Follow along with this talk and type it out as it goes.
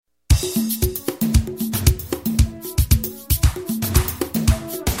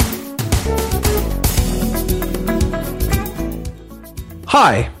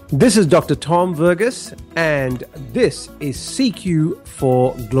Hi, this is Dr. Tom Verghese, and this is CQ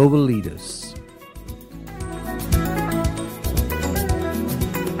for Global Leaders.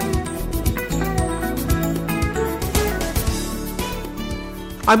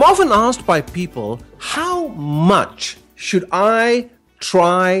 I'm often asked by people, how much should I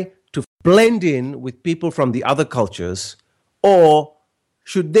try to blend in with people from the other cultures, or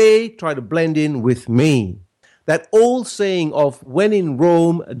should they try to blend in with me? That old saying of when in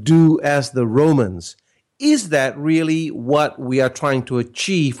Rome, do as the Romans. Is that really what we are trying to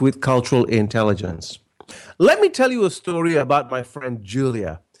achieve with cultural intelligence? Let me tell you a story about my friend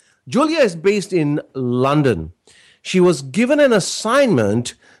Julia. Julia is based in London. She was given an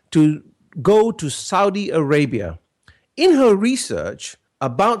assignment to go to Saudi Arabia. In her research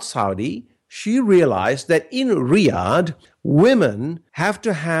about Saudi, she realized that in Riyadh, women have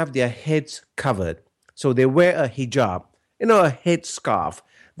to have their heads covered. So they wear a hijab, a headscarf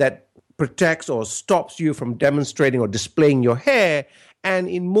that protects or stops you from demonstrating or displaying your hair. And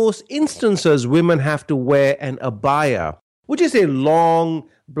in most instances, women have to wear an abaya, which is a long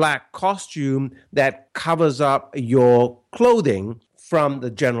black costume that covers up your clothing from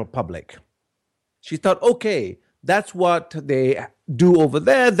the general public. She thought, okay, that's what they do over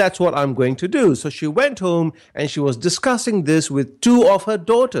there. That's what I'm going to do. So she went home and she was discussing this with two of her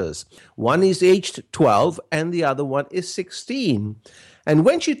daughters. One is aged 12 and the other one is 16. And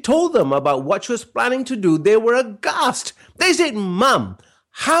when she told them about what she was planning to do, they were aghast. They said, Mom,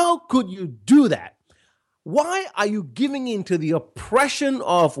 how could you do that? Why are you giving in to the oppression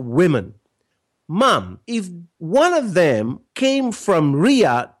of women? Mom, if one of them came from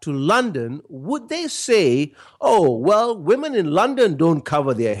Riyadh to London, would they say, oh, well, women in London don't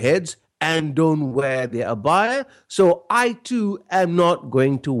cover their heads and don't wear their abaya, so I too am not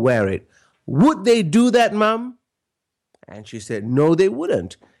going to wear it? Would they do that, Mom? And she said, no, they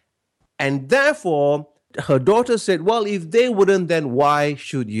wouldn't. And therefore, her daughter said, well, if they wouldn't, then why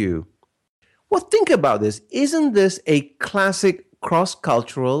should you? Well, think about this. Isn't this a classic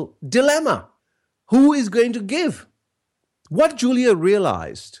cross-cultural dilemma? Who is going to give? What Julia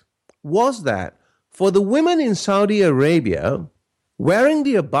realized was that for the women in Saudi Arabia, wearing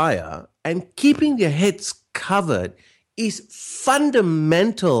the abaya and keeping their heads covered is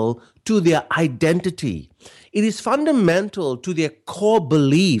fundamental to their identity. It is fundamental to their core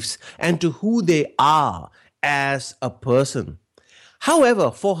beliefs and to who they are as a person.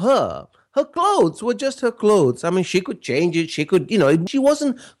 However, for her clothes were just her clothes. I mean, she could change it. She could, she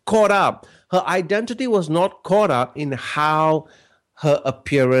wasn't caught up. Her identity was not caught up in how her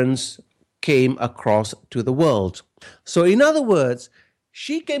appearance came across to the world. So in other words,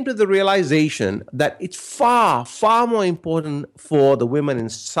 she came to the realization that it's far, far more important for the women in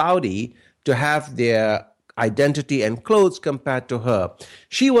Saudi to have their identity and clothes compared to her.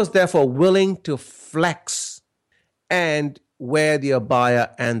 She was therefore willing to flex and wear the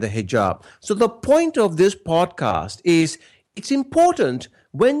abaya and the hijab. So the point of this podcast is it's important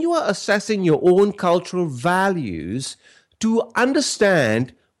when you are assessing your own cultural values to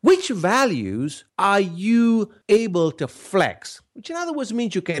understand which values are you able to flex, which in other words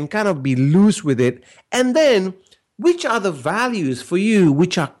means you can kind of be loose with it, and then which are the values for you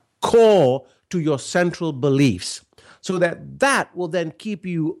which are core to your central beliefs, so that will then keep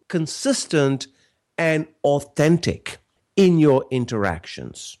you consistent and authentic in your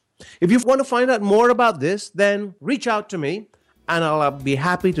interactions. If you want to find out more about this, then reach out to me and I'll be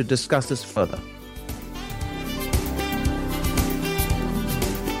happy to discuss this further.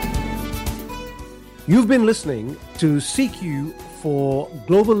 You've been listening to CQ for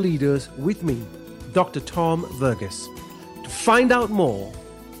Global Leaders with me, Dr. Tom Verghese. To find out more,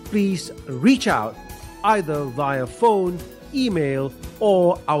 please reach out either via phone, email,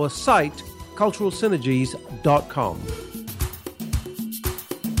 or our site, culturalsynergies.com.